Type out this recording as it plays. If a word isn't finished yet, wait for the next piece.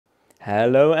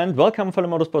Hello and welcome, fellow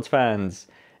motorsports fans.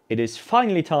 It is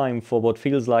finally time for what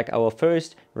feels like our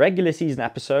first regular season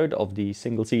episode of the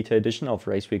single-seater edition of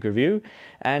Race Week Review,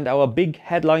 and our big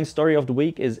headline story of the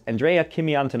week is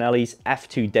Kimi Antonelli's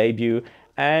F2 debut,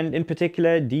 and in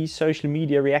particular the social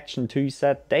media reaction to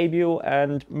said debut,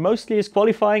 and mostly his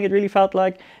qualifying it really felt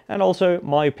like, and also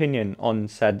my opinion on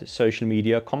said social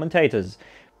media commentators.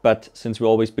 But since we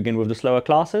always begin with the slower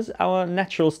classes, our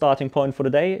natural starting point for the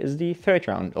day is the third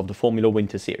round of the Formula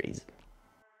Winter Series.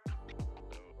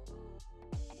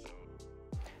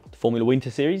 The Formula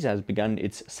Winter Series has begun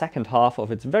its second half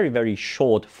of its very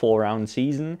short 4-round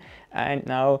season, and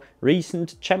now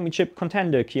recent championship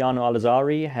contender Keanu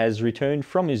Al-Azari has returned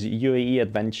from his UAE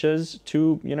adventures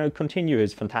to, continue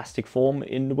his fantastic form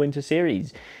in the Winter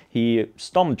Series. He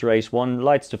stomped race 1,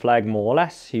 lights the flag more or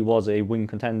less. He was a win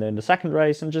contender in the second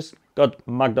race and just got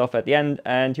mugged off at the end,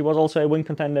 and he was also a win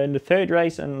contender in the third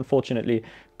race and unfortunately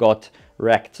got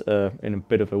wrecked in a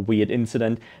bit of a weird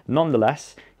incident.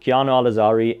 Nonetheless, Keanu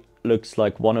Al-Azari looks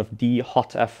like one of the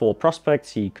hot F4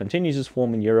 prospects. He continues his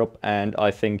form in Europe, and I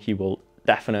think he will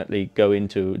definitely go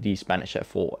into the Spanish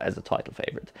F4 as a title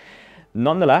favorite.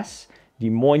 Nonetheless, the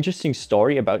more interesting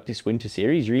story about this Winter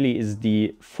Series really is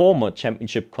the former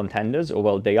championship contenders, or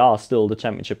well, they are still the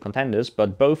championship contenders,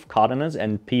 but both Cardenas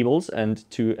and Peebles, and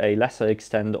to a lesser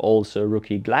extent also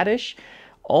rookie Gladish,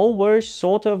 all were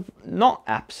sort of not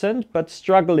absent, but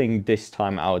struggling this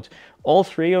time out. All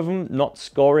three of them not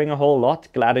scoring a whole lot.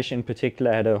 Gladish in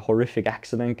particular had a horrific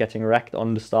accident, getting wrecked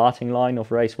on the starting line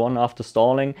of race 1 after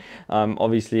stalling.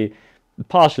 Obviously,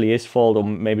 partially his fault, or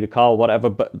maybe the car or whatever,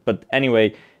 but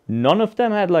anyway, none of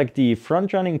them had like the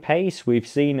front-running pace we've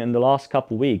seen in the last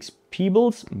couple of weeks.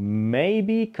 Peebles,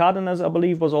 maybe. Cardenas, I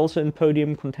believe, was also in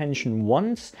podium contention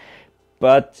once,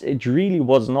 but it really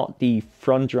was not the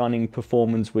front-running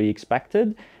performance we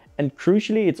expected. And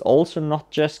crucially, it's also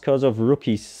not just because of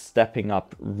rookies stepping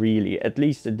up, really. At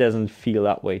least it doesn't feel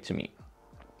that way to me.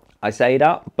 I say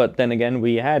that, but then again,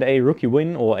 we had a rookie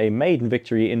win, or a maiden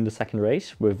victory in the second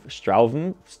race, with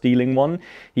Strouven stealing one.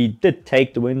 He did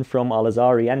take the win from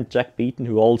Al-Azari, and Jack Beaton,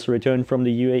 who also returned from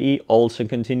the UAE, also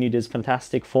continued his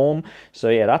fantastic form. So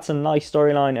yeah, that's a nice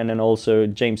storyline. And then also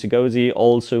James Agozi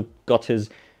also got his,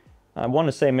 I want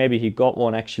to say maybe he got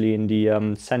one actually in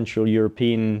the Central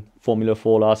European Formula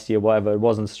 4 last year, whatever. It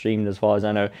wasn't streamed as far as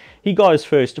I know. He got his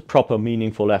first proper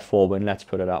meaningful F4 win, let's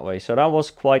put it that way. So that was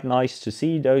quite nice to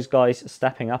see those guys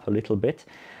stepping up a little bit.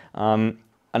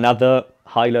 Another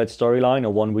highlight storyline, or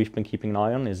one we've been keeping an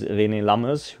eye on, is René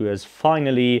Lammers, who has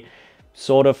finally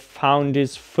sort of found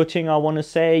his footing, I want to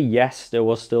say. Yes, there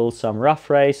was still some rough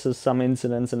races, some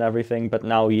incidents and everything, but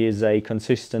now he is a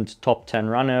consistent top 10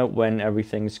 runner when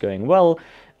everything's going well.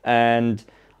 And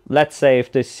let's say if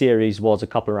this series was a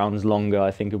couple rounds longer,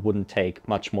 I think it wouldn't take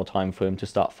much more time for him to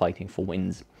start fighting for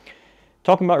wins.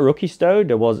 Talking about rookies though,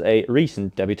 there was a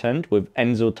recent debutant with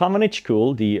Enzo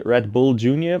Tamanitschkul, the Red Bull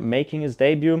Junior, making his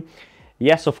debut.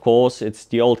 Yes, of course, it's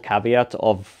the old caveat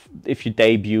of if you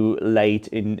debut late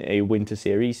in a winter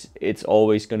series, it's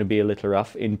always going to be a little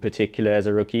rough, in particular as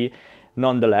a rookie.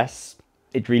 Nonetheless,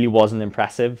 it really wasn't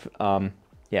impressive.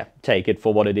 Yeah, take it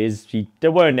for what it is.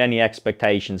 There weren't any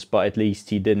expectations, but at least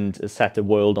he didn't set the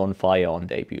world on fire on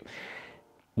debut.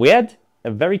 We had a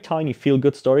very tiny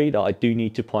feel-good story that I do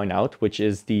need to point out, which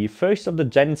is the first of the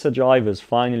Gensa drivers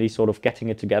finally sort of getting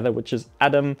it together, which is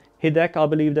Adam Hidek, I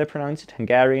believe they pronounce it,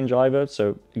 Hungarian driver.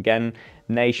 So again,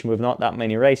 nation with not that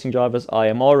many racing drivers. I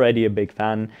am already a big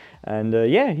fan, and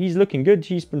yeah, he's looking good.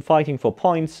 He's been fighting for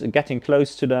points, getting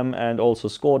close to them, and also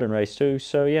scored in race 2.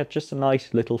 So yeah, just a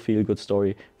nice little feel-good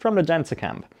story from the Gensa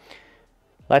camp.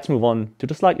 Let's move on to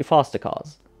the slightly faster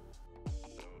cars.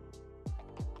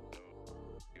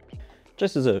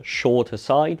 Just as a short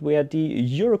aside, we had the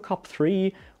Euro Cup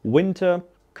 3 Winter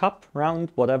Cup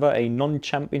round, whatever, a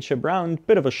non-championship round,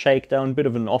 bit of a shakedown, bit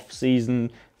of an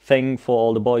off-season thing for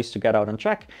all the boys to get out on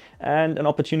track, and an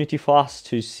opportunity for us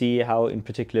to see how in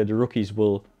particular the rookies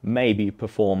will maybe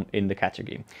perform in the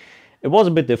category. It was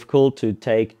a bit difficult to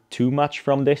take too much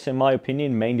from this, in my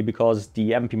opinion, mainly because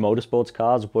the MP Motorsports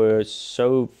cars were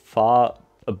so far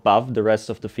above the rest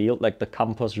of the field. Like, the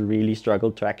Campos really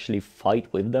struggled to actually fight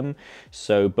with them.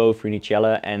 So both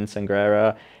Rinicella and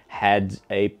Sangrera had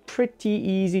a pretty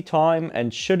easy time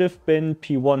and should have been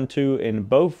P1-2 in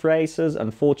both races.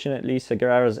 Unfortunately,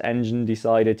 Sangrera's engine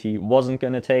decided he wasn't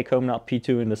going to take home that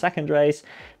P2 in the second race,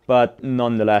 but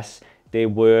nonetheless, they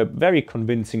were very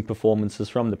convincing performances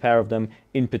from the pair of them,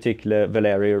 in particular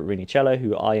Valerio Rinicella,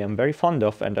 who I am very fond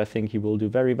of, and I think he will do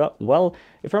very well.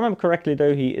 If I remember correctly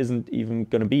though, he isn't even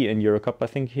going to be in Eurocup. I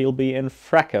think he'll be in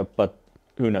Fracker, but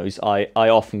who knows, I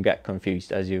often get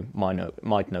confused, as you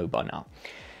might know by now.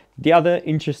 The other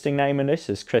interesting name in this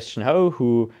is Christian Ho,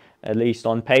 who at least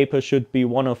on paper should be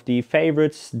one of the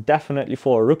favorites, definitely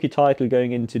for a rookie title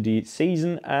going into the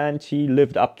season, and he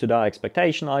lived up to that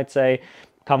expectation, I'd say.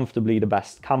 Comfortably the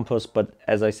best campus, but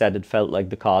as I said, it felt like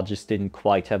the car just didn't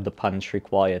quite have the punch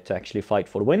required to actually fight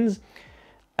for the wins.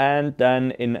 And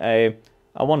then in a,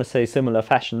 I want to say similar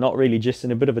fashion, not really, just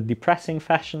in a bit of a depressing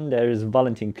fashion, there is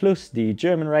Valentin Klus, the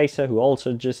German racer, who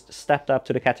also just stepped up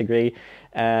to the category,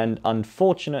 and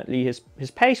unfortunately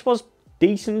his pace was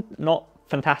decent, not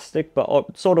fantastic,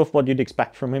 but sort of what you'd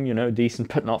expect from him, you know,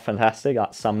 decent but not fantastic.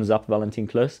 That sums up Valentin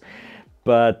Klus.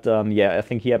 But yeah, I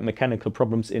think he had mechanical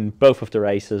problems in both of the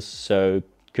races, so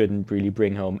couldn't really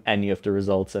bring home any of the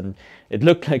results, and it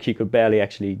looked like he could barely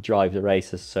actually drive the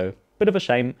races, so bit of a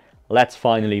shame. Let's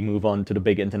finally move on to the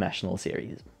big international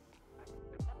series.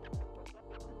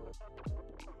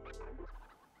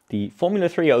 The Formula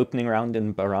 3 opening round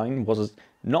in Bahrain was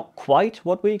not quite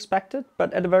what we expected,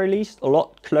 but at the very least a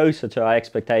lot closer to our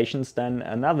expectations than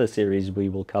another series we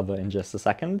will cover in just a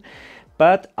second.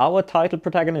 But our title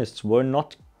protagonists were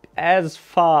not as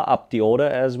far up the order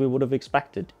as we would have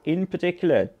expected. In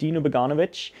particular, Dino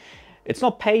Beganovic. It's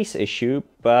not pace issue,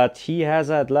 but he has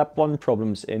had lap 1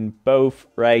 problems in both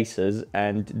races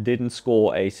and didn't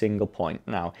score a single point.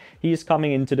 Now, he is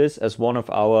coming into this as one of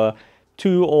our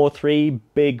 2 or 3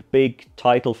 big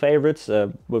title favorites.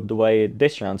 With the way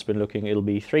this round's been looking, it'll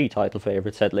be 3 title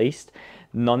favorites at least.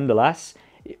 Nonetheless,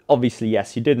 obviously,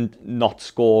 yes, he didn't not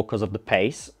score because of the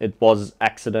pace. It was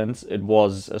accidents. It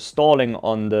was stalling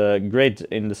on the grid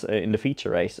in the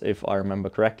feature race, if I remember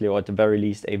correctly, or at the very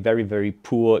least a very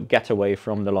poor getaway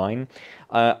from the line.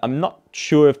 I'm not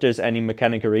sure if there's any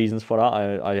mechanical reasons for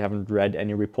that. I haven't read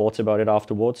any reports about it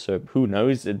afterwards, so who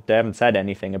knows? They haven't said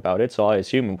anything about it, so I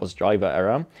assume it was driver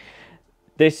error.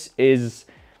 This is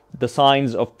the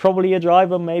signs of probably a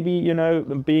driver maybe, you know,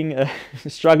 being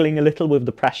struggling a little with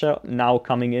the pressure, now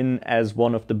coming in as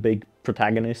one of the big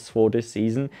protagonists for this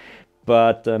season.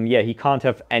 But yeah, he can't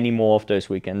have any more of those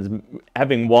weekends.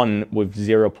 Having won with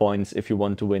 0 points, if you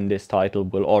want to win this title,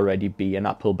 will already be an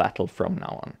uphill battle from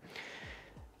now on.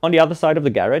 On the other side of the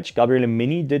garage, Gabriele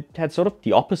Mini had sort of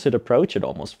the opposite approach, it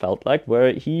almost felt like,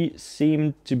 where he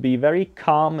seemed to be very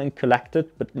calm and collected,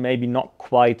 but maybe not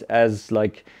quite as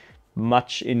like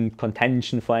much in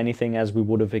contention for anything as we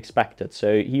would have expected.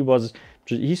 So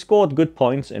he scored good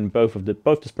points in both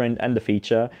the sprint and the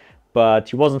feature, but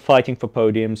he wasn't fighting for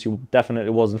podiums. He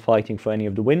definitely wasn't fighting for any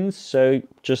of the wins. So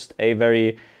just a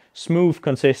very smooth,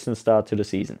 consistent start to the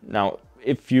season. Now,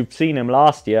 if you've seen him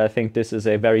last year, I think this is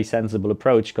a very sensible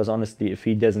approach, because honestly, if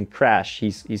he doesn't crash,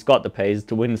 he's got the pace.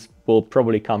 The wins will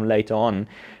probably come later on.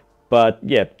 But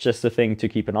yeah, just a thing to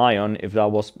keep an eye on. If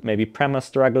that was maybe Prema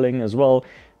struggling as well,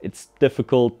 it's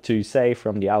difficult to say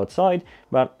from the outside,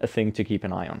 but a thing to keep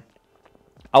an eye on.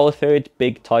 Our third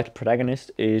big title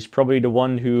protagonist is probably the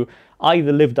one who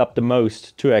either lived up the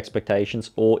most to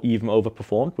expectations or even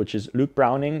overperformed, which is Luke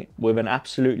Browning, with an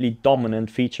absolutely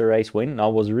dominant feature race win. That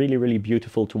was really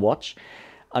beautiful to watch.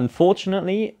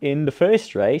 Unfortunately, in the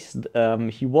first race,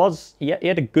 he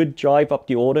had a good drive up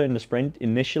the order in the sprint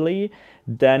initially.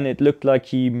 Then it looked like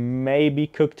he maybe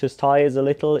cooked his tires a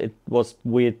little. It was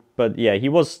weird, but yeah, he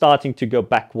was starting to go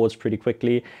backwards pretty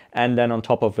quickly. And then on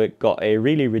top of it, got a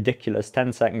really ridiculous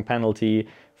 10-second penalty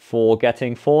for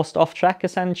getting forced off track,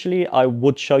 essentially. I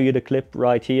would show you the clip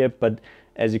right here, but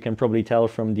as you can probably tell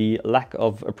from the lack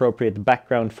of appropriate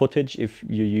background footage, if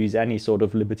you use any sort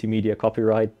of Liberty Media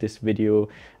copyright, this video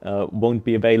won't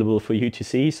be available for you to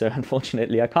see. So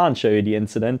unfortunately, I can't show you the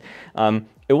incident.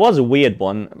 It was a weird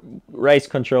one. Race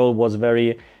control was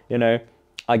very, you know,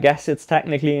 I guess it's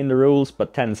technically in the rules,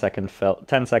 but 10 seconds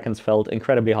felt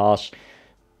incredibly harsh.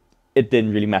 It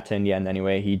didn't really matter in the end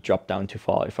anyway. He dropped down too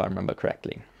far, if I remember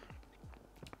correctly.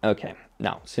 Okay,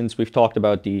 now, since we've talked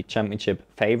about the championship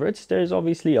favorites, there's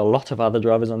obviously a lot of other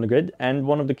drivers on the grid, and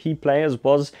one of the key players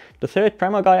was the third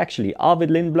Prema guy, actually, Arvid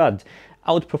Lindblad,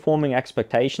 outperforming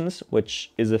expectations,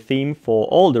 which is a theme for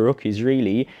all the rookies,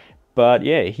 really. But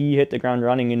yeah, he hit the ground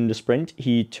running in the sprint.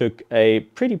 He took a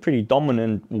pretty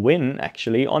dominant win,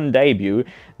 actually, on debut.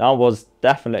 That was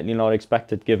definitely not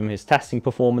expected given his testing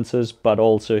performances, but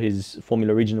also his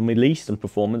Formula Regional Middle Eastern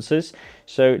performances.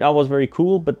 So that was very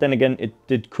cool, but then again, it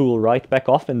did cool right back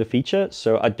off in the feature,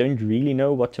 so I don't really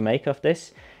know what to make of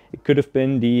this. It could have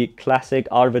been the classic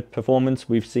Arvid performance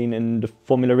we've seen in the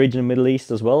Formula Regional Middle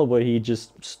East as well, where he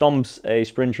just stomps a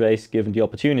sprint race given the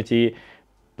opportunity,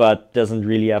 but doesn't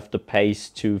really have the pace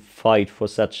to fight for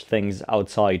such things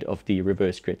outside of the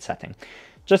reverse grid setting.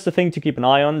 just a thing to keep an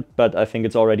eye on, but I think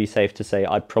it's already safe to say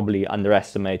I probably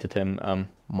underestimated him.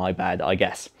 My bad, I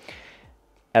guess.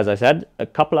 As I said, a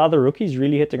couple other rookies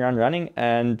really hit the ground running,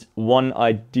 and one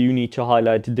I do need to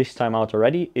highlight this time out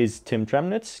already is Tim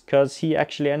Tremnitz, because he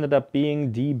actually ended up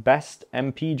being the best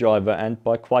MP driver, and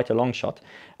by quite a long shot.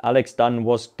 Alex Dunn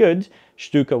was good,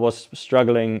 Stuka was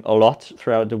struggling a lot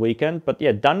throughout the weekend, but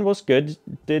yeah, Dunn was good,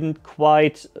 didn't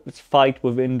quite fight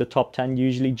within the top 10,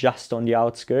 usually just on the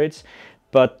outskirts.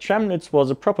 But Tremnitz was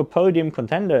a proper podium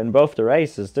contender in both the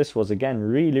races. This was again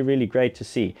really great to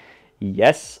see.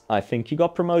 Yes, I think he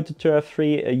got promoted to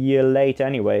F3 a year late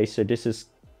anyway, so this is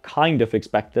kind of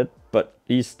expected, but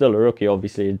he's still a rookie,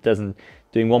 obviously. It doesn't,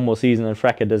 doing one more season on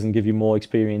Frecker doesn't give you more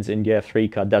experience in the F3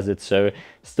 car, does it? So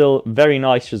still very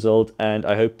nice result, and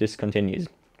I hope this continues.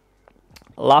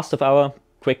 Last of our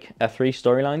quick F3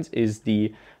 storylines is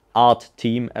the Art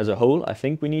team as a whole. I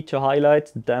think we need to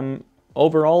highlight them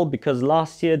overall, because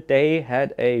last year they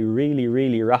had a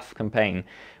really rough campaign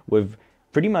with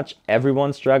pretty much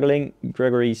everyone struggling.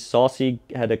 Gregory Saucy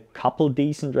had a couple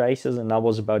decent races and that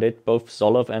was about it. Both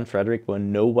Solov and Frederick were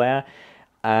nowhere,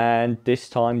 and this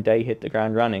time they hit the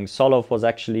ground running. Solov was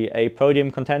actually a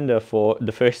podium contender for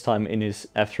the first time in his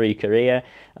F3 career.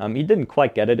 He didn't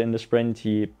quite get it in the sprint.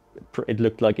 It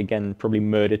looked like, again, probably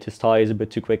murdered his tyres a bit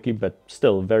too quickly, but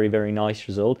still very nice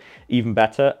result. Even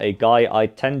better, a guy I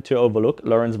tend to overlook,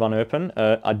 Lawrence Van Erpen.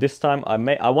 At this time,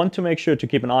 I want to make sure to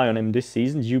keep an eye on him this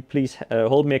season. You please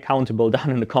hold me accountable down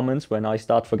in the comments when I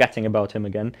start forgetting about him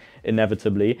again,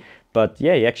 inevitably. But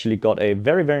yeah, he actually got a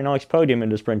very nice podium in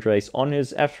the sprint race on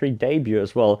his F3 debut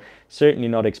as well. Certainly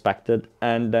not expected.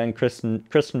 And then Christian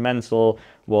Menzel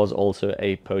was also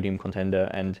a podium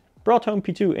contender and brought home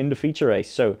P2 in the feature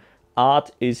race. So Art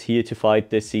is here to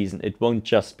fight this season. It won't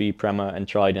just be Prema and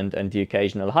Trident and the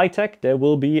occasional high-tech. There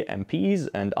will be MPs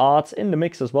and Arts in the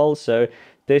mix as well. So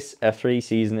this F3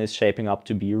 season is shaping up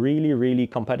to be really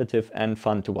competitive and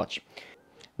fun to watch.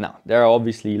 Now, there are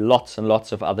obviously lots and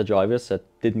lots of other drivers that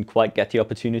didn't quite get the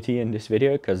opportunity in this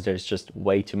video because there's just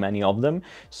way too many of them.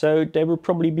 So they will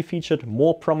probably be featured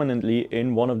more prominently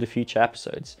in one of the future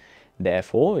episodes.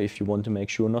 Therefore, if you want to make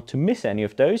sure not to miss any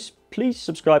of those, please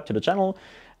subscribe to the channel,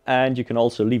 and you can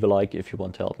also leave a like if you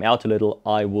want to help me out a little.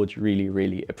 I would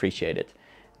really appreciate it.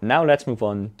 Now let's move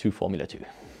on to Formula 2.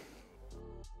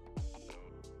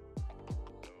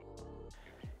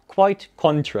 Quite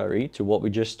contrary to what we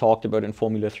just talked about in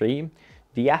Formula 3,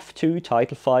 the F2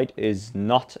 title fight is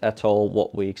not at all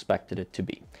what we expected it to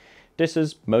be. This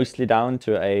is mostly down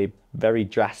to a very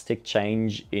drastic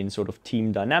change in sort of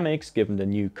team dynamics given the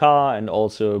new car, and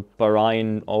also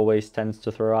Bahrain always tends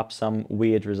to throw up some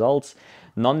weird results.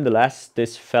 Nonetheless,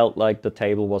 this felt like the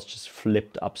table was just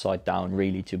flipped upside down,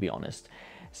 really, to be honest.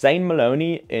 Zane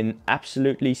Maloney, in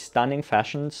absolutely stunning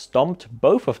fashion, stomped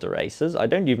both of the races. I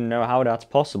don't even know how that's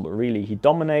possible, really. He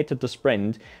dominated the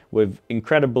sprint with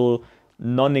incredible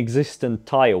non-existent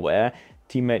tyre wear.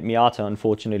 Teammate Miata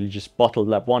unfortunately just bottled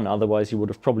lap 1, otherwise he would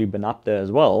have probably been up there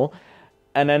as well.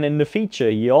 And then in the feature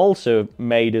he also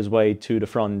made his way to the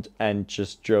front and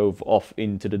just drove off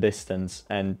into the distance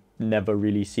and never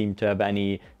really seemed to have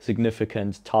any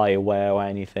significant tyre wear or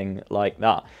anything like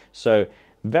that. So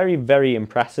very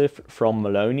impressive from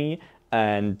Maloney,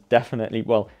 and definitely,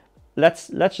 well, let's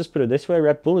just put it this way,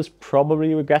 Red Bull is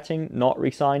probably regretting not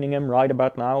re-signing him right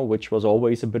about now, which was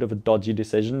always a bit of a dodgy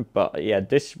decision, but yeah,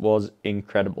 this was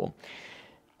incredible.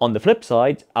 On the flip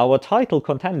side, our title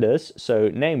contenders, so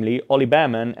namely Ollie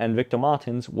Behrman and Victor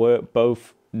Martins, were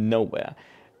both nowhere.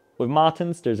 With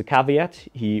Martins, there's a caveat.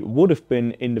 He would have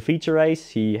been in the feature race.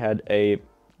 He had a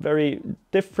very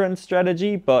different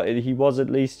strategy, but he was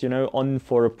at least, you know, on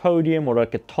for a podium or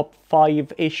like a top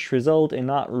 5-ish result in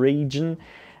that region.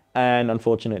 And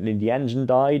unfortunately the engine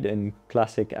died in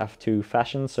classic F2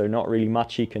 fashion, so not really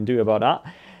much he can do about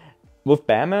that. With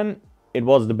Behrman, it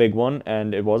was the big one,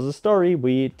 and it was a story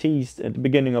we teased at the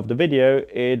beginning of the video.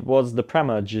 It was the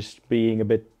Prema just being a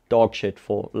bit dog shit,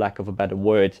 for lack of a better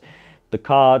word. The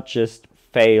car just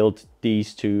failed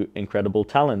these two incredible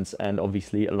talents, and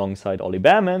obviously alongside Ollie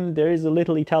Behrman there is a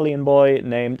little Italian boy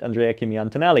named Kimi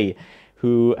Antonelli,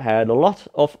 who had a lot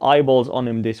of eyeballs on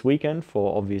him this weekend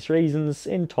for obvious reasons,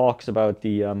 in talks about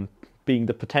the being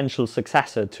the potential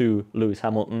successor to Lewis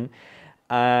Hamilton.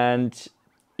 And,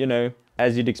 you know,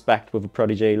 as you'd expect with a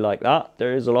protege like that,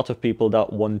 there is a lot of people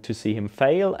that want to see him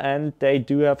fail, and they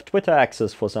do have Twitter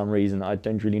access for some reason. I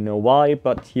don't really know why,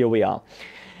 but here we are.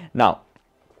 Now,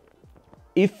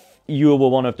 if you were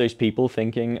one of those people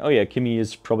thinking, oh yeah, Kimi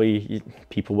is probably,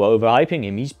 people were overhyping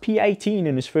him, he's P18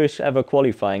 in his first ever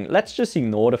qualifying, let's just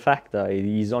ignore the fact that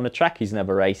he's on a track he's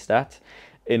never raced at.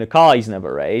 in a car he's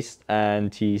never raced,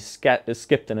 and he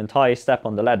skipped an entire step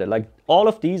on the ladder. Like, all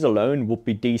of these alone would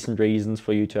be decent reasons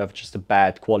for you to have just a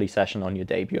bad quali session on your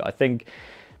debut. I think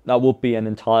that would be an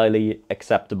entirely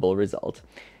acceptable result.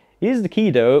 Here's the key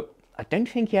though, I don't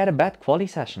think he had a bad quali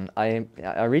session. I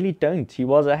really don't. He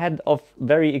was ahead of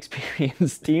very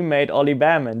experienced teammate Ollie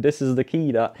Behrman. This is the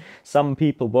key that some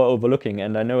people were overlooking,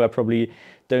 and I know I probably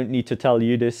don't need to tell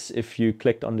you this if you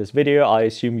clicked on this video. I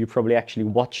assume you probably actually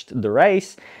watched the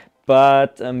race,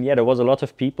 but yeah, there was a lot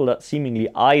of people that seemingly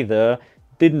either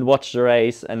didn't watch the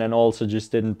race and then also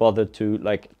just didn't bother to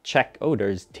like check, oh,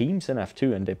 there's teams in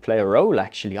F2 and they play a role.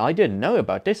 Actually, I didn't know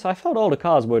about this. I thought all the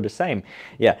cars were the same.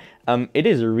 Yeah, it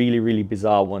is a really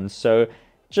bizarre one. So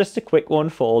just a quick one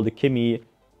for all the Kimi,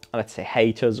 let's say,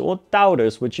 haters or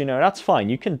doubters, which, you know, that's fine.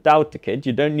 You can doubt the kid.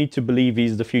 You don't need to believe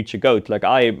he's the future GOAT like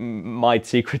I might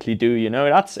secretly do, you know.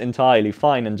 That's entirely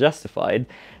fine and justified.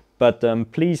 But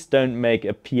please don't make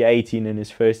a P18 in his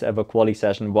first ever quali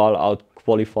session while out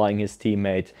qualifying his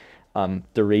teammate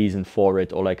the reason for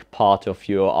it, or like part of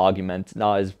your argument.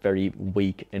 That is very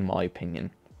weak in my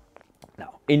opinion.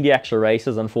 Now, in the actual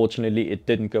races, unfortunately, it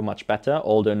didn't go much better,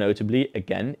 although notably,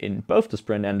 again, in both the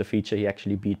sprint and the feature, he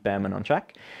actually beat Behrman on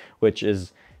track, which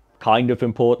is kind of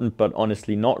important, but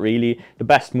honestly not really. The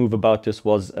best move about this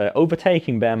was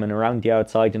overtaking Behrman around the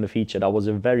outside in the feature. That was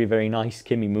a very nice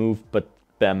Kimi move, but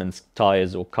Behrman's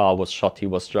tires or car was shot. He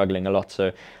was struggling a lot,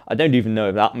 so I don't even know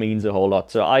if that means a whole lot.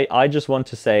 So I just want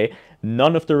to say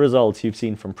none of the results you've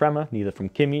seen from Prema, neither from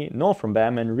Kimi nor from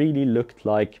Behrman, really looked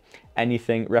like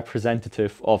anything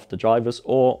representative of the drivers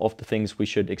or of the things we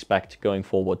should expect going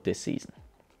forward this season.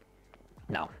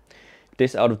 Now,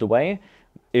 this out of the way,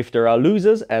 if there are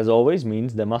losers, as always,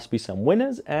 means there must be some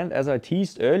winners, and as I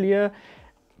teased earlier,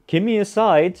 Kimi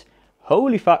aside,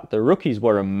 holy fuck, the rookies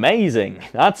were amazing.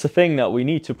 That's the thing that we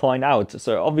need to point out.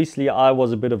 So obviously I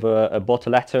was a bit of a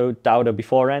Bortoletto doubter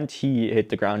beforehand. He hit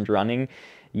the ground running.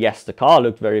 Yes, the car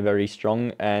looked very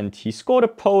strong, and he scored a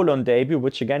pole on debut,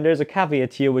 which again, there's a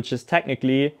caveat here, which is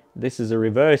technically, this is a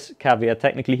reverse caveat.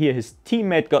 Technically here, his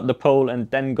teammate got the pole and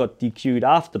then got DQ'd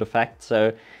after the fact.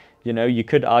 So, you know, you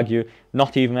could argue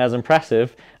not even as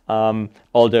impressive.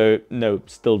 Although, no,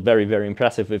 still very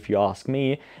impressive if you ask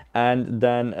me. And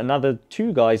then another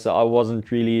two guys that I wasn't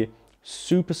really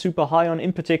super high on,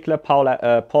 in particular Paul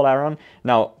Aron.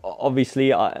 Now,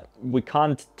 obviously, we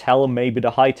can't tell. Maybe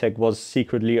the high tech was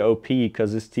secretly OP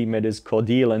because his teammate is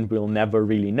cordial and we'll never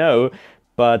really know.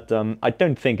 But I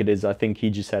don't think it is. I think he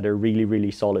just had a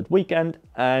really solid weekend.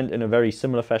 And in a very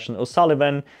similar fashion,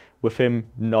 O'Sullivan, with him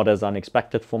not as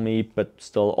unexpected for me, but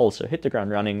still also hit the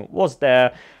ground running, was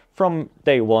there from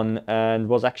day one and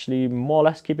was actually more or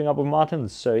less keeping up with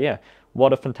Martins. So yeah,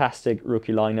 what a fantastic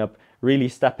rookie lineup, really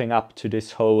stepping up to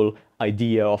this whole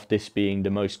idea of this being the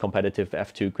most competitive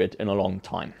F2 grid in a long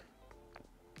time.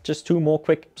 Just two more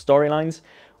quick storylines.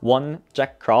 One,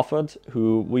 Jack Crawford,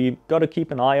 who we got to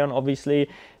keep an eye on, obviously.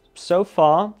 So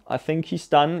far, I think he's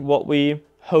done what we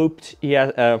hoped he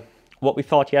had, what we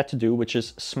thought he had to do, which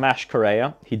is smash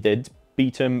Correa. He did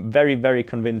beat him very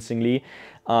convincingly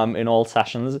in all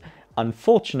sessions.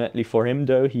 Unfortunately for him,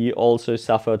 though, he also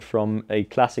suffered from a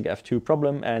classic F2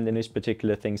 problem, and in this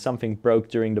particular thing, something broke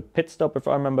during the pit stop, if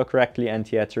I remember correctly, and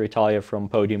he had to retire from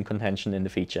podium contention in the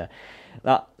feature.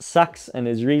 That sucks and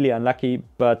is really unlucky,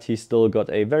 but he still got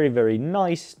a very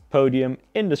nice podium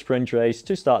in the sprint race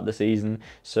to start the season.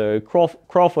 So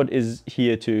Crawford is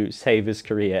here to save his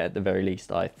career at the very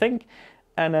least, I think.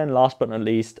 And then last but not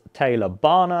least, Taylor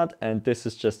Barnard, and this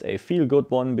is just a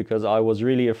feel-good one because I was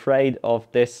really afraid of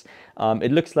this.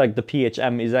 It looks like the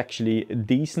PHM is actually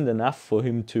decent enough for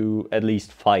him to at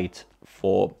least fight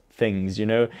for things, you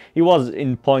know. He was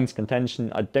in points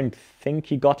contention. I don't think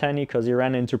he got any because he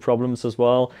ran into problems as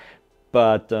well.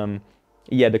 But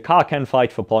yeah, the car can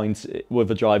fight for points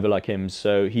with a driver like him,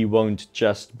 so he won't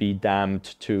just be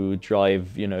damned to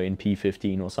drive, you know, in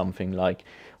P15 or something like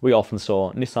we often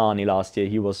saw Nissani last year.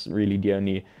 He was really the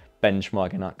only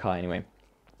benchmark in that car anyway.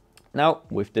 Now,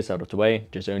 with this out of the way,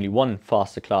 there's only one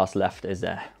faster class left, is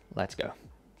there? Let's go.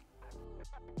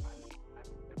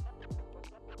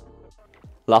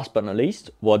 Last but not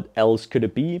least, what else could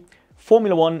it be?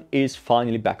 Formula 1 is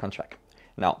finally back on track.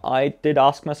 Now, I did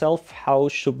ask myself, how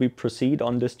should we proceed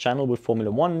on this channel with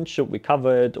Formula 1? Should we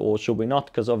cover it or should we not?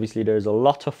 Because obviously there's a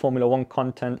lot of Formula 1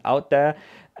 content out there.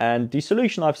 And the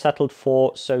solution I've settled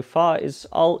for so far is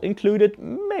I'll include it,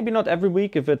 maybe not every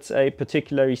week if it's a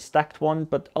particularly stacked one,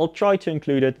 but I'll try to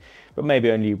include it, but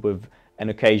maybe only with an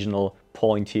occasional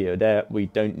point here. There, we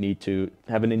don't need to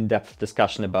have an in-depth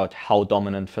discussion about how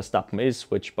dominant Verstappen is,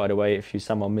 which, by the way, if you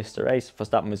somehow missed the race,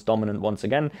 Verstappen is dominant once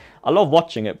again. I love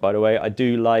watching it, by the way. I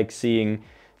do like seeing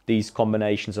these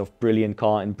combinations of brilliant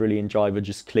car and brilliant driver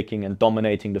just clicking and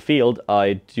dominating the field.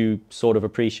 I do sort of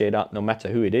appreciate that, no matter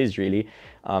who it is, really.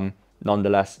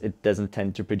 Nonetheless, it doesn't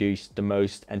tend to produce the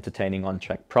most entertaining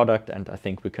on-track product, and I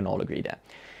think we can all agree there.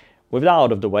 With that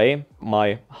out of the way,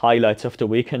 my highlights of the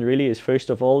weekend really is, first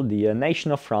of all, the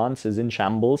nation of France is in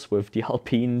shambles with the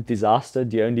Alpine disaster,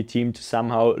 the only team to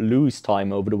somehow lose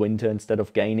time over the winter instead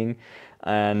of gaining,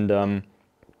 and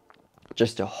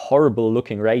just a horrible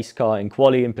looking race car in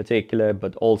quali in particular,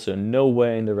 but also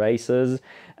nowhere in the races.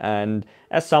 And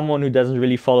as someone who doesn't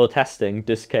really follow testing,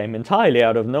 this came entirely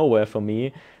out of nowhere for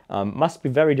me. Must be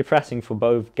very depressing for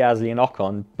both Gasly and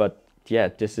Ocon, but yeah,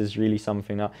 this is really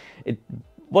something that it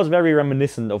was very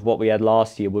reminiscent of what we had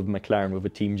last year with McLaren, with a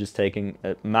team just taking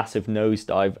a massive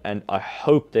nosedive, and I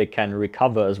hope they can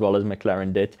recover as well as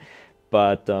McLaren did,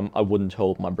 but I wouldn't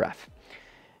hold my breath.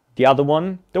 The other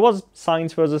one, there was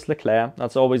Sainz versus Leclerc.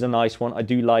 That's always a nice one. I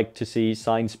do like to see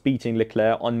Sainz beating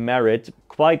Leclerc on merit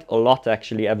quite a lot,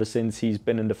 actually, ever since he's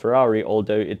been in the Ferrari,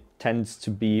 although it tends to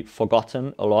be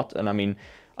forgotten a lot. And I mean,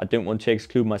 I don't want to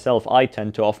exclude myself. I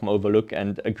tend to often overlook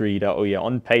and agree that, oh yeah,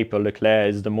 on paper, Leclerc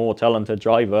is the more talented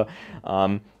driver.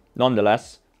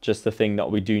 Nonetheless, just a thing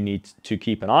that we do need to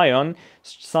keep an eye on.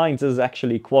 Sainz is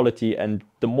actually quality and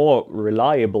the more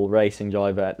reliable racing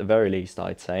driver at the very least,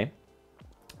 I'd say.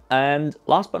 And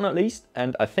last but not least,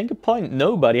 and I think a point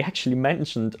nobody actually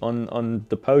mentioned on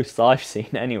the posts I've seen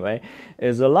anyway,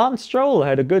 is Lance Stroll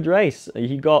had a good race.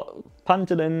 He got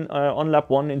punted in on lap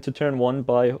 1 into turn 1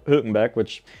 by Hülkenberg,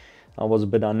 which was a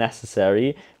bit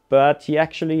unnecessary. But he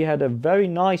actually had a very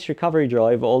nice recovery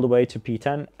drive all the way to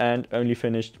P10 and only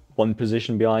finished 1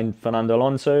 position behind Fernando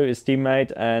Alonso, his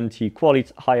teammate, and he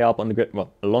qualied high up on the grid.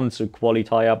 Well, Alonso qualied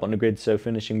high up on the grid, so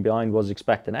finishing behind was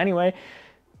expected anyway.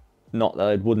 Not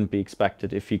that it wouldn't be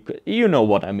expected if he could, you know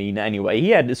what I mean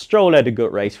anyway. Stroll had a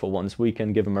good race for once. We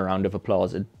can give him a round of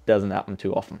applause. It doesn't happen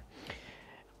too often.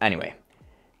 Anyway,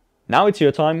 now it's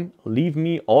your time. Leave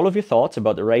me all of your thoughts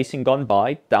about the racing gone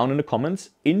by down in the comments.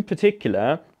 In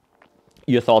particular,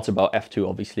 your thoughts about F2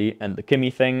 obviously, and the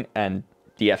Kimi thing, and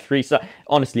the F3 stuff.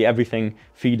 Honestly, everything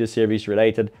feeder series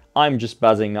related. I'm just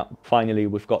buzzing up. Finally,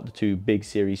 we've got the 2 big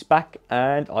series back,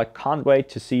 and I can't wait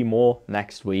to see more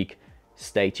next week.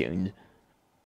 Stay tuned.